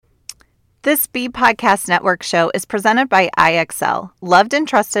This B Podcast Network show is presented by IXL, loved and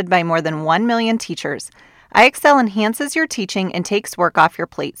trusted by more than 1 million teachers. IXL enhances your teaching and takes work off your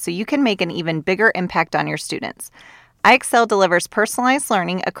plate so you can make an even bigger impact on your students. IXL delivers personalized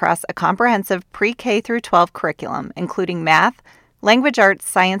learning across a comprehensive pre-K through 12 curriculum, including math, language arts,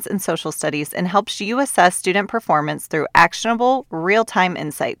 science, and social studies, and helps you assess student performance through actionable, real-time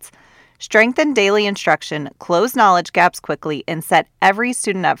insights. Strengthen daily instruction, close knowledge gaps quickly, and set every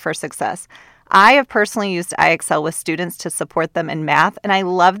student up for success. I have personally used IXL with students to support them in math, and I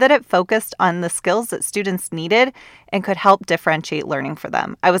love that it focused on the skills that students needed and could help differentiate learning for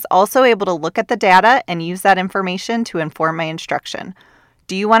them. I was also able to look at the data and use that information to inform my instruction.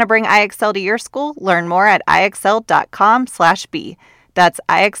 Do you want to bring IXL to your school? Learn more at IXL.com/B. That's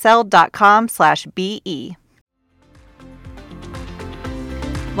IXL.com/BE.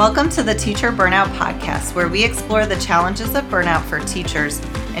 Welcome to the Teacher Burnout Podcast, where we explore the challenges of burnout for teachers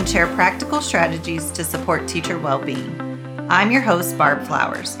and share practical strategies to support teacher well-being. I'm your host, Barb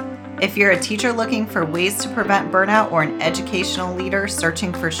Flowers. If you're a teacher looking for ways to prevent burnout or an educational leader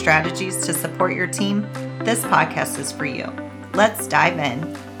searching for strategies to support your team, this podcast is for you. Let's dive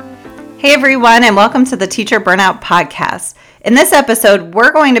in. Hey everyone, and welcome to the Teacher Burnout Podcast. In this episode,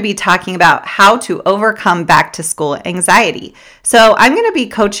 we're going to be talking about how to overcome back to school anxiety. So I'm going to be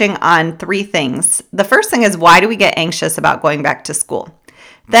coaching on 3 things. The first thing is, why do we get anxious about going back to school?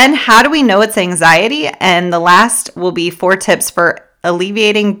 Then how do we know it's anxiety? And the last will be 4 tips for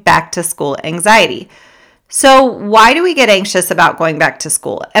alleviating back to school anxiety. So why do we get anxious about going back to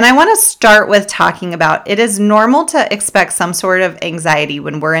school? And I want to start with talking about it is normal to expect some sort of anxiety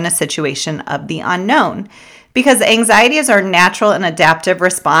when we're in a situation of the unknown, because anxiety is our natural and adaptive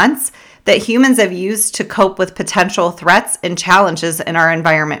response that humans have used to cope with potential threats and challenges in our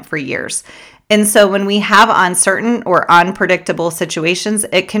environment for years. And so when we have uncertain or unpredictable situations,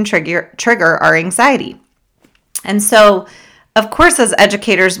 it can trigger our anxiety. And so, of course, as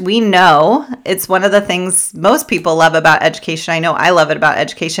educators, we know it's one of the things most people love about education. I know I love it about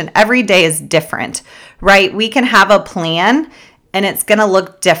education. Every day is different, right? We can have a plan and it's going to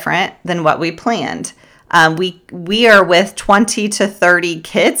look different than what we planned. We are with 20 to 30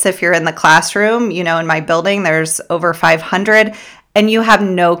 kids. If you're in the classroom, in my building, there's over 500, and you have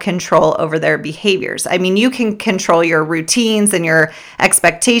no control over their behaviors. I mean, you can control your routines and your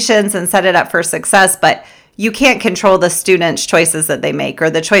expectations and set it up for success, but you can't control the students' choices that they make or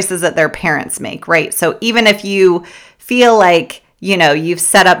the choices that their parents make, right? So even if you feel like, you've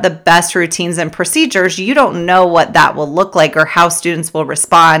set up the best routines and procedures, you don't know what that will look like or how students will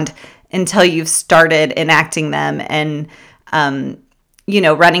respond until you've started enacting them and,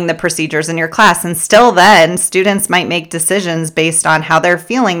 running the procedures in your class. And still then, students might make decisions based on how they're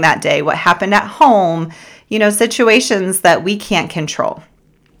feeling that day, what happened at home, situations that we can't control.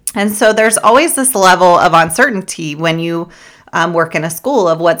 And so there's always this level of uncertainty when you work in a school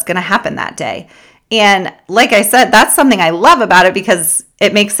of what's going to happen that day. And like I said, that's something I love about it because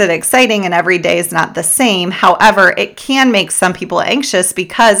it makes it exciting and every day is not the same. However, it can make some people anxious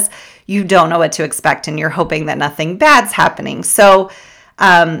because you don't know what to expect and you're hoping that nothing bad's happening. So,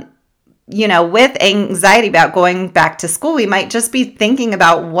 with anxiety about going back to school, we might just be thinking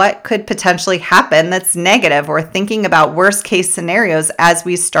about what could potentially happen that's negative or thinking about worst case scenarios as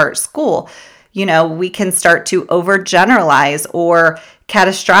we start school. We can start to overgeneralize or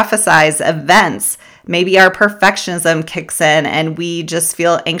catastrophize events. Maybe our perfectionism kicks in and we just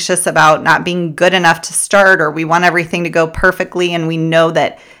feel anxious about not being good enough to start, or we want everything to go perfectly, and we know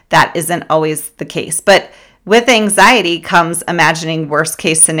that that isn't always the case. But with anxiety comes imagining worst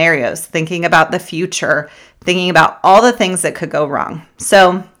case scenarios, thinking about the future, thinking about all the things that could go wrong.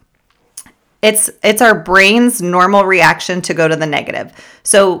 So it's our brain's normal reaction to go to the negative.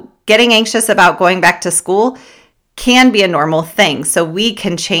 So getting anxious about going back to school can be a normal thing. So we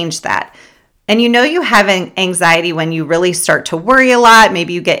can change that. And you have anxiety when you really start to worry a lot.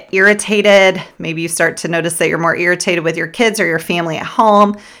 Maybe you get irritated. Maybe you start to notice that you're more irritated with your kids or your family at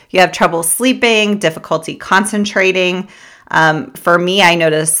home. You have trouble sleeping, difficulty concentrating. For me, I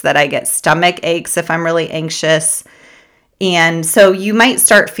notice that I get stomach aches if I'm really anxious. And so you might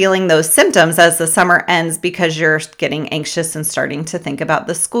start feeling those symptoms as the summer ends because you're getting anxious and starting to think about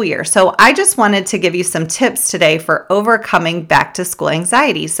the school year. So I just wanted to give you some tips today for overcoming back to school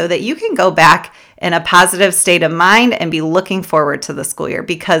anxiety so that you can go back in a positive state of mind and be looking forward to the school year,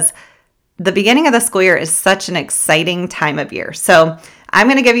 because the beginning of the school year is such an exciting time of year. So I'm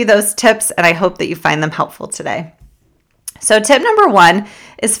going to give you those tips and I hope that you find them helpful today. So tip number 1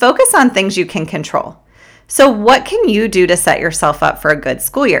 is focus on things you can control. So what can you do to set yourself up for a good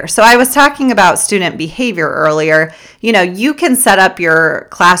school year? So I was talking about student behavior earlier. You can set up your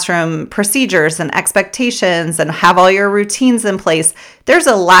classroom procedures and expectations and have all your routines in place. There's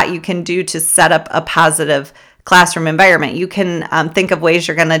a lot you can do to set up a positive classroom environment. You can think of ways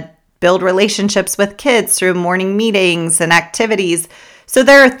you're going to build relationships with kids through morning meetings and activities. So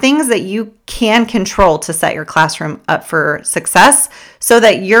there are things that you can control to set your classroom up for success so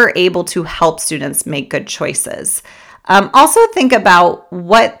that you're able to help students make good choices. Also think about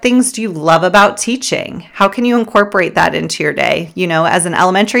what things do you love about teaching? How can you incorporate that into your day? As an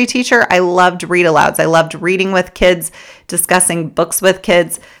elementary teacher, I loved read-alouds. I loved reading with kids, discussing books with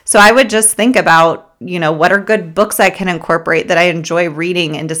kids. So I would just think about, what are good books I can incorporate that I enjoy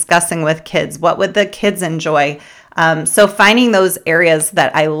reading and discussing with kids? What would the kids enjoy? So finding those areas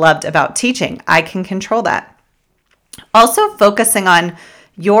that I loved about teaching, I can control that. Also focusing on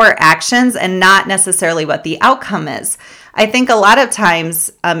your actions and not necessarily what the outcome is. I think a lot of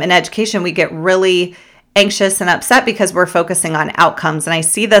times in education, we get really anxious and upset because we're focusing on outcomes. And I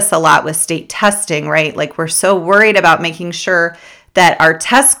see this a lot with state testing, right? Like we're so worried about making sure that our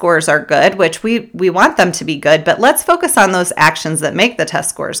test scores are good, which we want them to be good, but let's focus on those actions that make the test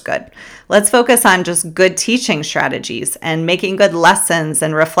scores good. Let's focus on just good teaching strategies and making good lessons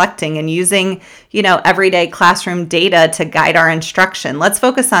and reflecting and using, everyday classroom data to guide our instruction. Let's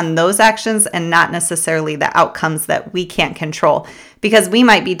focus on those actions and not necessarily the outcomes that we can't control, because we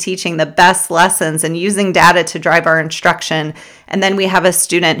might be teaching the best lessons and using data to drive our instruction. And then we have a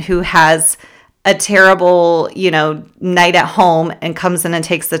student who has a terrible, night at home and comes in and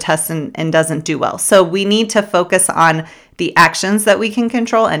takes the test and doesn't do well. So we need to focus on the actions that we can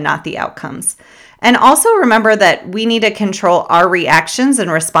control and not the outcomes. And also remember that we need to control our reactions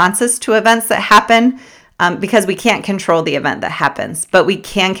and responses to events that happen because we can't control the event that happens, but we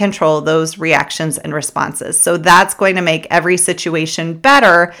can control those reactions and responses. So that's going to make every situation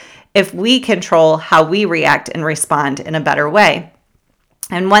better if we control how we react and respond in a better way.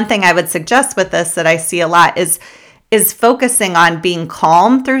 And one thing I would suggest with this that I see a lot is focusing on being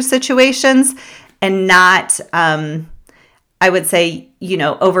calm through situations and not, I would say,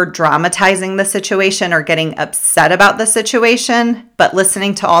 over dramatizing the situation or getting upset about the situation, but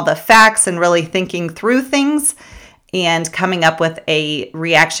listening to all the facts and really thinking through things and coming up with a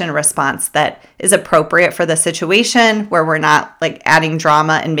reaction response that is appropriate for the situation where we're not like adding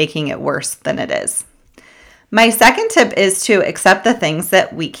drama and making it worse than it is. My second tip is to accept the things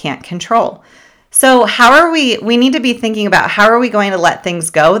that we can't control. So we need to be thinking about how are we going to let things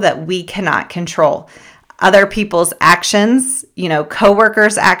go that we cannot control? Other people's actions,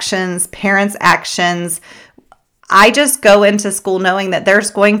 coworkers' actions, parents' actions. I just go into school knowing that there's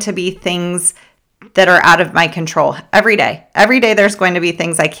going to be things that are out of my control every day. Every day there's going to be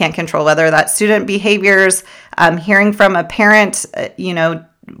things I can't control, whether that's student behaviors, hearing from a parent,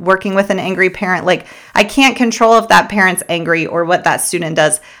 working with an angry parent. Like I can't control if that parent's angry or what that student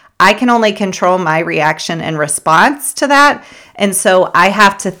does. I can only control my reaction and response to that. And so I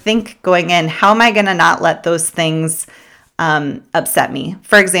have to think going in, how am I going to not let those things upset me?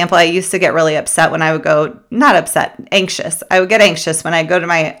 For example, I used to get really upset when I would anxious. I would get anxious when I go to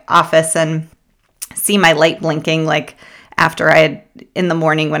my office and see my light blinking like in the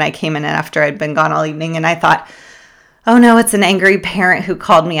morning when I came in and after I'd been gone all evening. And I thought, oh no, it's an angry parent who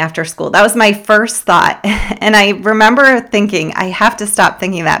called me after school. That was my first thought. And I remember thinking, I have to stop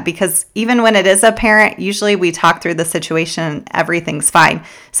thinking that, because even when it is a parent, usually we talk through the situation and everything's fine.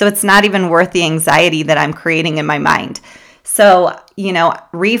 So it's not even worth the anxiety that I'm creating in my mind. So,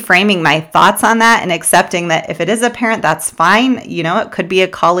 reframing my thoughts on that and accepting that if it is a parent, that's fine. It could be a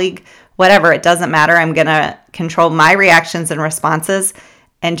colleague, whatever, it doesn't matter. I'm going to control my reactions and responses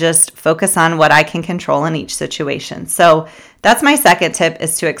and just focus on what I can control in each situation. So that's my second tip,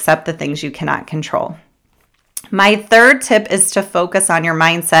 is to accept the things you cannot control. My third tip is to focus on your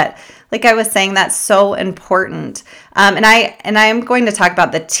mindset. Like I was saying, that's so important. And I'm going to talk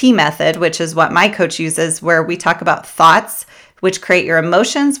about the T method, which is what my coach uses, where we talk about thoughts, which create your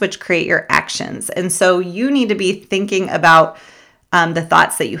emotions, which create your actions. And so you need to be thinking about the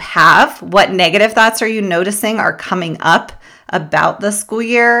thoughts that you have. What negative thoughts are you noticing are coming up about the school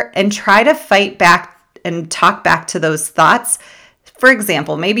year, and try to fight back and talk back to those thoughts. For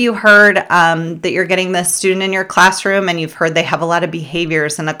example, maybe you heard that you're getting this student in your classroom and you've heard they have a lot of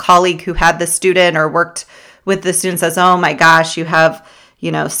behaviors, and a colleague who had the student or worked with the student says, oh my gosh, you have,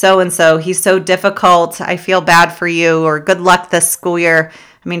 so-and-so, he's so difficult. I feel bad for you, or good luck this school year.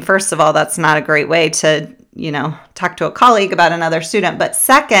 I mean, first of all, that's not a great way to, talk to a colleague about another student. But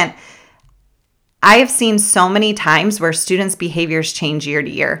second, I have seen so many times where students' behaviors change year to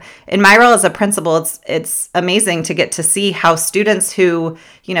year. In my role as a principal, it's amazing to get to see how students who,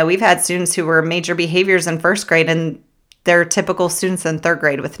 we've had students who were major behaviors in first grade and they're typical students in third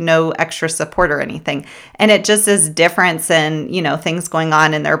grade with no extra support or anything. And it just is difference in, things going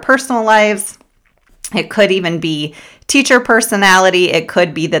on in their personal lives. It could even be teacher personality. It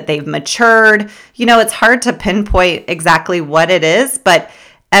could be that they've matured. It's hard to pinpoint exactly what it is, but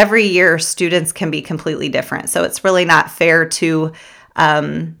every year students can be completely different. So it's really not fair to,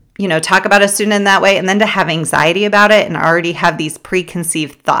 talk about a student in that way and then to have anxiety about it and already have these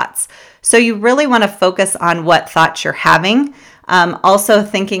preconceived thoughts. So you really want to focus on what thoughts you're having. Also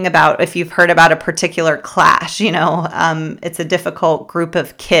thinking about if you've heard about a particular class, it's a difficult group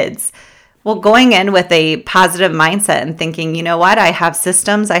of kids. Well, going in with a positive mindset and thinking, you know what, I have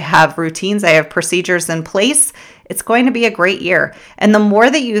systems, I have routines, I have procedures in place. It's going to be a great year. And the more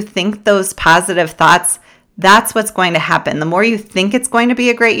that you think those positive thoughts, that's what's going to happen. The more you think it's going to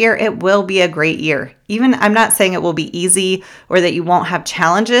be a great year, it will be a great year. Even I'm not saying it will be easy or that you won't have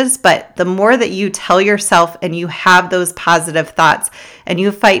challenges, but the more that you tell yourself and you have those positive thoughts and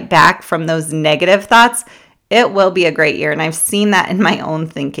you fight back from those negative thoughts, it will be a great year. And I've seen that in my own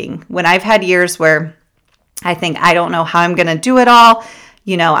thinking. When I've had years where I think, I don't know how I'm going to do it all,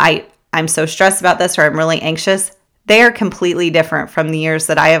 I'm so stressed about this or I'm really anxious. They are completely different from the years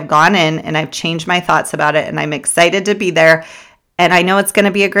that I have gone in and I've changed my thoughts about it and I'm excited to be there and I know it's going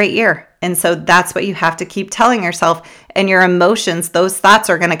to be a great year. And so that's what you have to keep telling yourself. And your emotions, those thoughts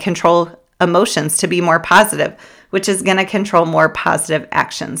are going to control emotions to be more positive, which is going to control more positive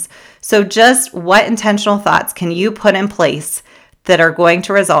actions. So just what intentional thoughts can you put in place that are going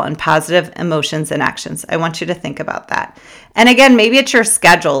to result in positive emotions and actions? I want you to think about that. And again, maybe it's your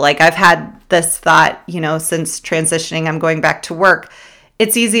schedule. Like I've had this thought, since transitioning, I'm going back to work.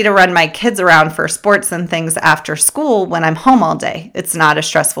 It's easy to run my kids around for sports and things after school when I'm home all day. It's not a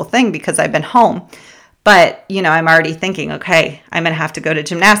stressful thing because I've been home. But, I'm already thinking, okay, I'm going to have to go to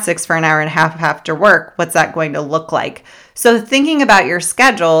gymnastics for an hour and a half after work. What's that going to look like? So thinking about your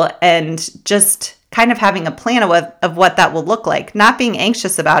schedule and just kind of having a plan of what that will look like, not being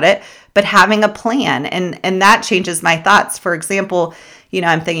anxious about it, but having a plan. And that changes my thoughts. For example,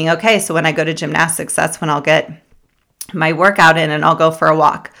 I'm thinking, okay, so when I go to gymnastics, that's when I'll get my workout in and I'll go for a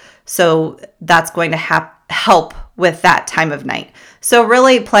walk. So that's going to help with that time of night. So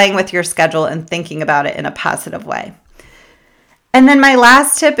really playing with your schedule and thinking about it in a positive way. And then my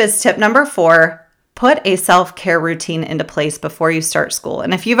last tip is tip number 4. Put a self-care routine into place before you start school.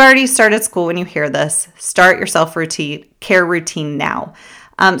 And if you've already started school when you hear this, start your self-care routine now.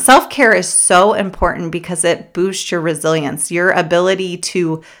 Self-care is so important because it boosts your resilience, your ability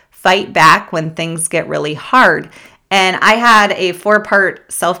to fight back when things get really hard. And I had a 4-part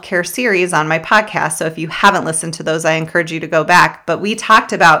self-care series on my podcast. So if you haven't listened to those, I encourage you to go back. But we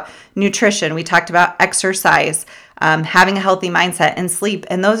talked about nutrition. We talked about exercise, having a healthy mindset, and sleep.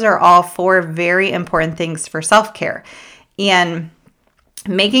 And those are all 4 very important things for self-care. And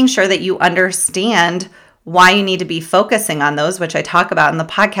making sure that you understand why you need to be focusing on those, which I talk about in the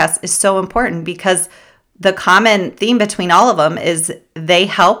podcast, is so important because the common theme between all of them is they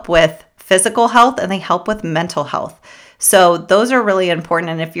help with physical health and they help with mental health. So those are really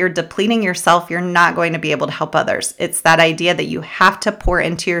important. And if you're depleting yourself, you're not going to be able to help others. It's that idea that you have to pour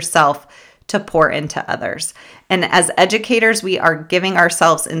into yourself to pour into others. And as educators, we are giving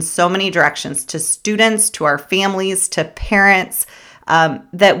ourselves in so many directions to students, to our families, to parents,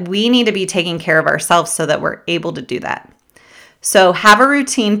 that we need to be taking care of ourselves so that we're able to do that. So have a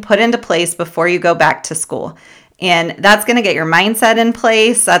routine put into place before you go back to school. And that's going to get your mindset in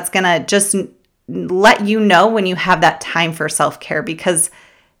place. That's going to just let you know when you have that time for self-care, because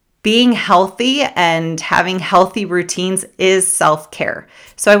being healthy and having healthy routines is self-care.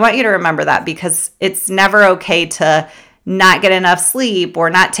 So I want you to remember that, because it's never okay to not get enough sleep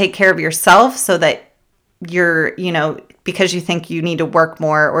or not take care of yourself so that you're, because you think you need to work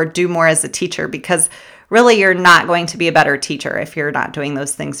more or do more as a teacher, because really you're not going to be a better teacher if you're not doing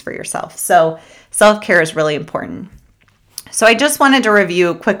those things for yourself. So self-care is really important. So I just wanted to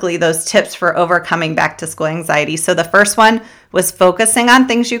review quickly those tips for overcoming back to school anxiety. So the first one was focusing on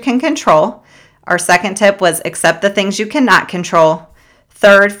things you can control. Our second tip was accept the things you cannot control.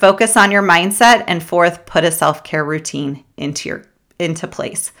 Third, focus on your mindset. And fourth, put a self-care routine into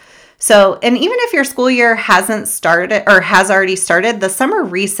place. So, and even if your school year hasn't started or has already started, the summer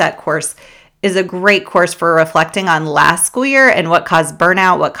reset course is a great course for reflecting on last school year and what caused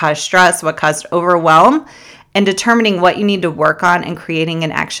burnout, what caused stress, what caused overwhelm, and determining what you need to work on and creating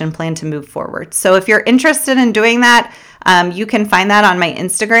an action plan to move forward. So if you're interested in doing that, You can find that on my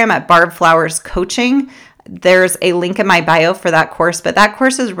Instagram at Barb Flowers Coaching. There's a link in my bio for that course, but that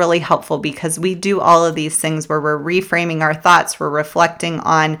course is really helpful because we do all of these things where we're reframing our thoughts, we're reflecting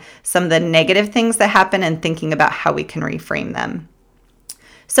on some of the negative things that happen and thinking about how we can reframe them.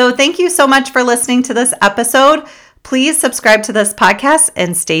 So thank you so much for listening to this episode. Please subscribe to this podcast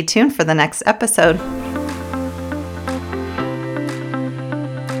and stay tuned for the next episode.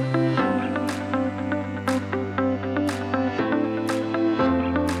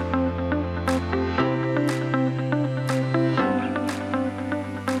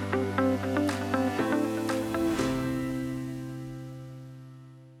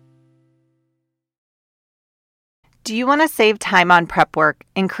 Do you want to save time on prep work,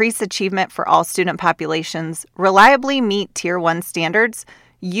 increase achievement for all student populations, reliably meet Tier 1 standards?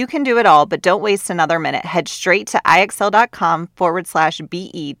 You can do it all, but don't waste another minute. Head straight to ixl.com/BE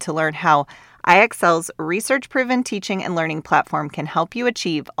to learn how IXL's research-proven teaching and learning platform can help you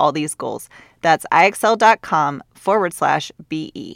achieve all these goals. That's ixl.com/BE.